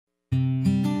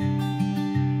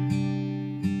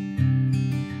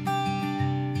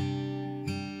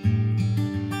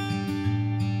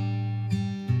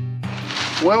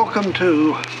Welcome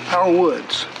to our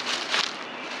woods.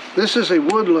 This is a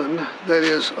woodland that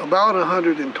is about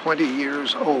 120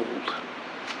 years old,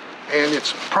 and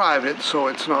it's private, so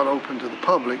it's not open to the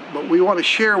public, but we want to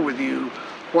share with you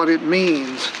what it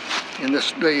means in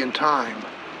this day and time.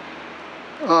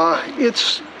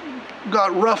 It's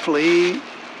got roughly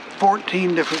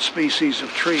 14 different species of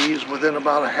trees within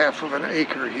about a half of an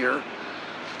acre here.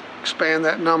 Expand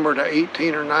that number to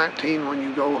 18 or 19 when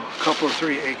you go a couple or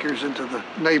 3 acres into the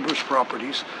neighbors'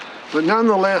 properties. But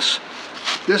nonetheless,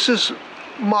 this is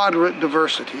moderate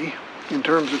diversity in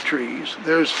terms of trees.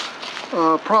 There's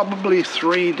probably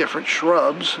 3 different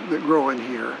shrubs that grow in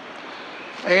here.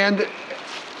 And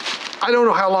I don't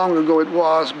know how long ago it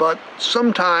was, but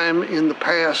sometime in the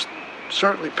past,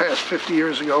 certainly past 50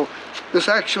 years ago, this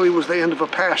actually was the end of a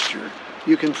pasture.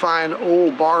 You can find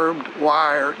old barbed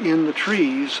wire in the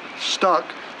trees stuck,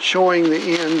 showing the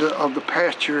end of the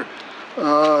pasture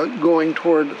going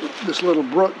toward this little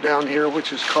brook down here,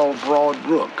 which is called Broad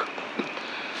Brook.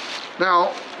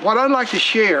 Now, what I'd like to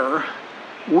share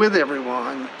with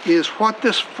everyone is what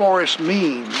this forest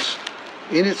means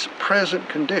in its present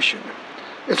condition.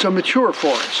 It's a mature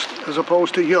forest as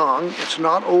opposed to young. It's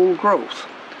not old growth,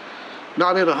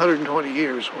 not at 120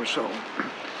 years or so.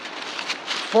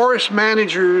 Forest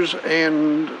managers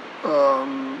and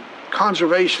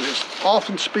conservationists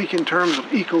often speak in terms of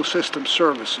ecosystem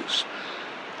services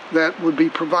that would be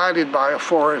provided by a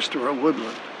forest or a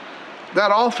woodland.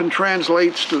 That often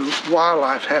translates to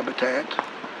wildlife habitat,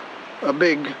 a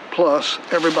big plus.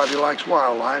 Everybody likes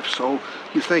wildlife, so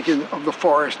you're thinking of the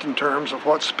forest in terms of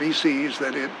what species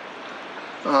that it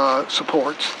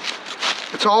supports.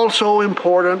 It's also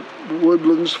important,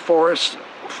 woodlands, forests,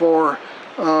 for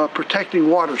protecting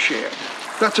watershed.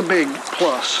 That's a big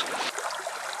plus.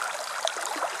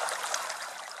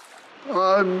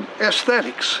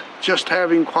 Aesthetics, just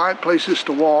having quiet places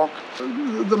to walk,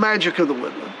 the magic of the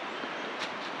woodland.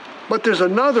 But there's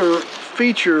another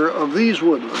feature of these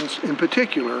woodlands in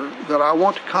particular that I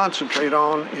want to concentrate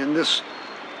on in this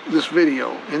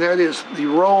video, and that is the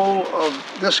role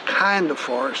of this kind of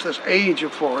forest, this age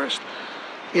of forest,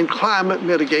 in climate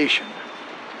mitigation.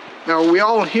 Now, we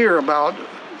all hear about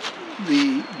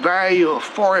the value of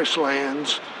forest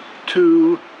lands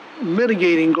to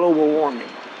mitigating global warming.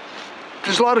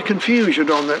 There's a lot of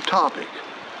confusion on that topic.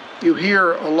 You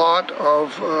hear a lot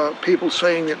of people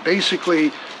saying that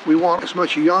basically we want as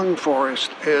much young forest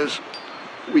as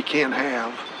we can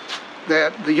have,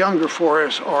 that the younger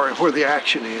forests are where the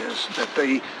action is,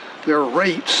 that their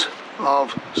rates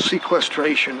of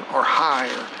sequestration are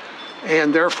higher,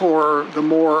 and therefore the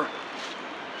more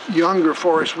younger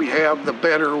forests we have, the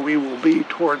better we will be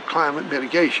toward climate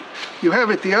mitigation. You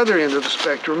have at the other end of the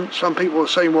spectrum, some people are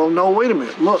saying, well, no, wait a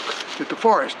minute, look at the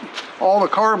forest. All the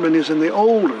carbon is in the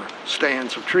older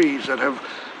stands of trees that have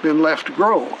been left to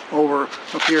grow over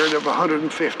a period of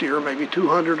 150 or maybe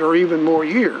 200 or even more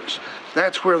years.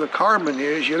 That's where the carbon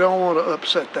is. You don't want to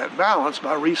upset that balance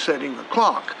by resetting the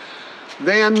clock.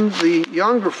 Then the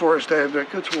younger forest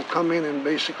advocates will come in and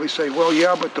basically say, well,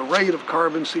 yeah, but the rate of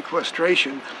carbon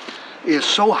sequestration is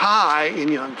so high in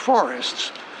young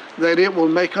forests that it will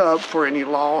make up for any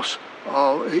loss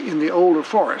in the older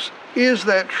forests. Is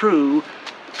that true?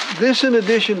 This, in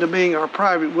addition to being our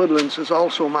private woodlands, is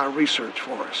also my research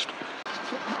forest.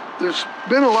 There's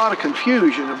been a lot of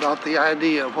confusion about the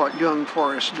idea of what young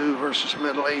forests do versus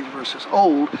middle-aged versus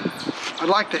old. I'd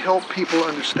like to help people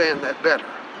understand that better.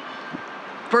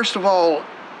 First of all,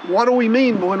 what do we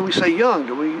mean when we say young?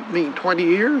 Do we mean 20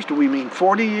 years? Do we mean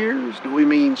 40 years? Do we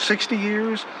mean 60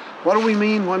 years? What do we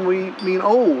mean when we mean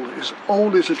old? As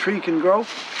old as a tree can grow?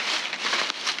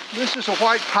 This is a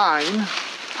white pine,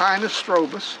 Pinus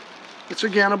strobus. It's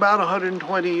again about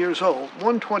 120 years old,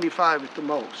 125 at the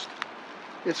most.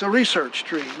 It's a research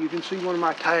tree. You can see one of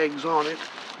my tags on it,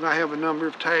 and I have a number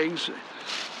of tags.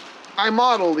 I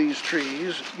model these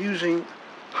trees using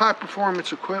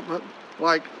high-performance equipment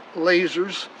like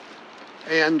lasers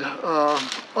and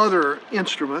other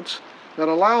instruments that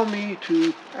allow me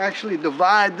to actually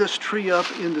divide this tree up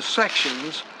into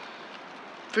sections,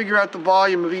 figure out the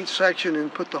volume of each section,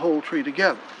 and put the whole tree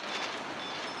together.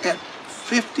 At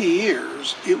 50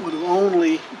 years, it would have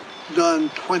only done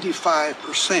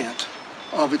 25%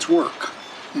 of its work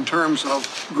in terms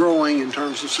of growing, in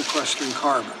terms of sequestering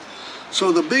carbon.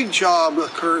 So the big job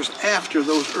occurs after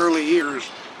those early years.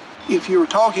 If you're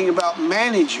talking about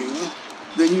managing,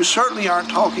 then you certainly aren't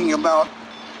talking about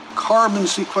carbon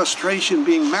sequestration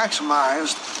being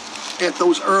maximized at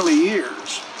those early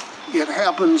years. It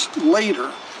happens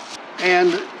later,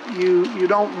 and you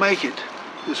don't make it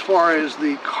as far as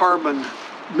the carbon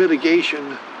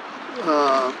mitigation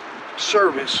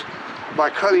service by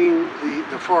cutting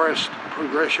the forest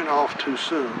progression off too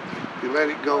soon. You let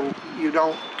it go, you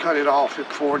don't cut it off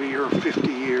at 40 or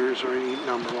 50 years or any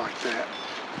number like that.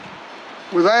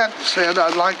 With that said,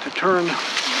 I'd like to turn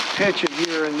attention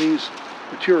here in these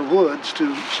mature woods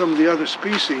to some of the other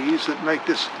species that make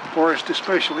this forest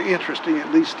especially interesting,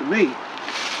 at least to me.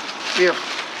 If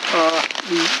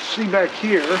you see back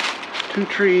here, two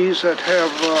trees that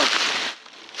have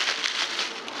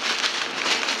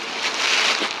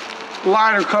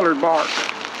lighter colored bark.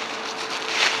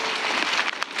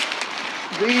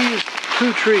 These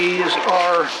two trees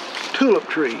are tulip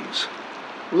trees.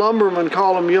 Lumbermen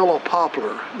call them yellow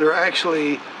poplar. They're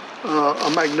actually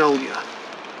a magnolia.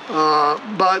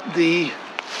 But the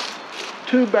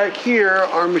two back here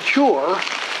are mature,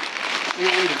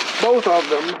 and both of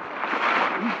them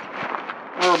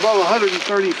are above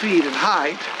 130 feet in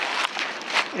height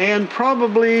and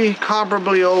probably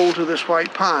comparably old to this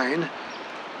white pine.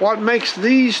 What makes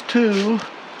these two,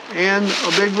 and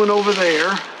a big one over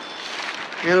there,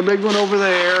 and a big one over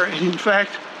there, and in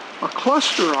fact a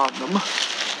cluster of them,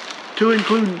 to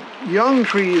include young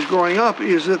trees growing up,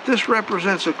 is that this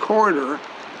represents a corridor,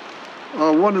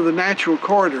 one of the natural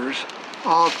corridors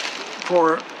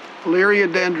for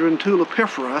Liriodendron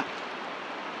tulipifera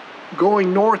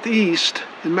going northeast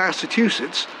in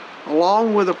Massachusetts,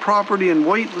 along with a property in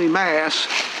Whately, Mass,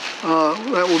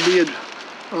 that will be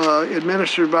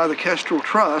administered by the Kestrel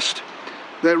Trust,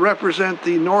 that represent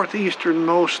the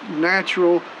northeasternmost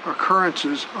natural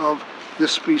occurrences of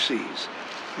this species.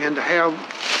 And to have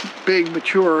big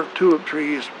mature tulip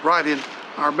trees right in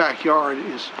our backyard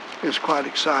is quite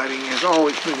exciting, has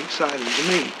always been exciting to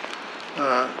me.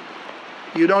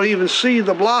 You don't even see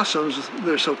the blossoms,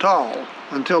 they're so tall,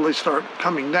 until they start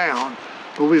coming down.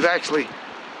 But we've actually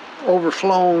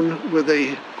overflown with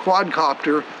a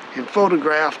quadcopter and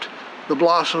photographed the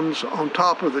blossoms on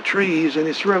top of the trees, and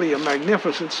it's really a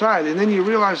magnificent sight. And then you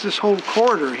realize this whole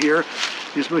corridor here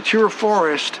is mature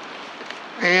forest,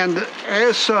 and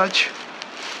as such,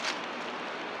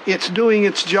 it's doing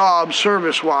its job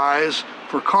service-wise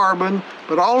for carbon,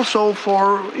 but also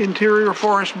for interior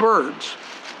forest birds.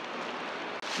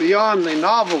 Beyond the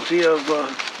novelty of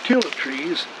tulip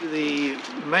trees, the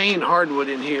main hardwood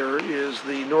in here is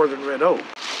the northern red oak.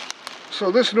 So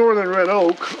this northern red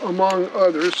oak, among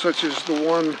others, such as the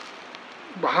one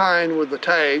behind with the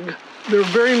tag, they're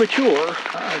very mature.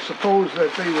 I suppose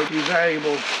that they would be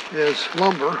valuable as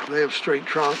lumber. They have straight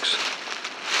trunks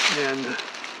and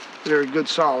they're good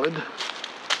solid.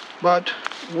 But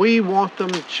we want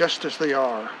them just as they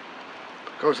are,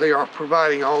 because they are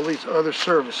providing all these other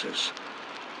services.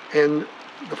 And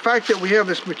the fact that we have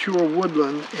this mature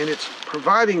woodland and it's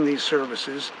providing these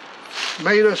services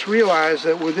made us realize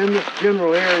that within this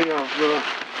general area of the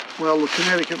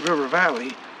Connecticut River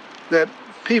Valley, that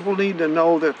people need to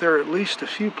know that there are at least a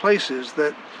few places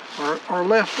that are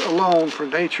left alone for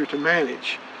nature to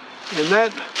manage. And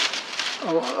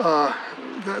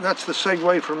that's the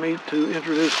segue for me to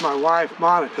introduce my wife,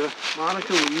 Monica.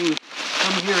 Monica, will you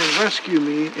come here and rescue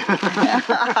me?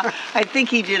 I think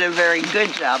he did a very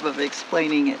good job of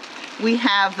explaining it. We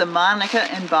have the Monica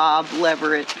and Bob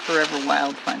Leverett Forever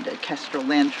Wild Fund at Kestrel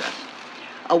Land Trust.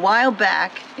 A while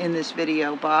back in this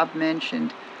video, Bob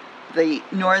mentioned the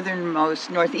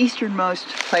northeasternmost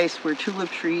place where tulip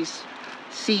trees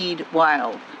seed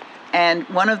wild. And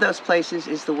one of those places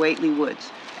is the Whately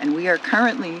Woods. And we are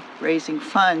currently raising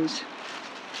funds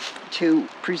to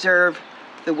preserve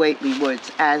the Whately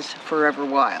Woods as Forever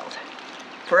Wild.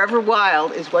 Forever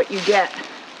Wild is what you get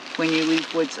when you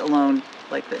leave woods alone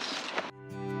like this.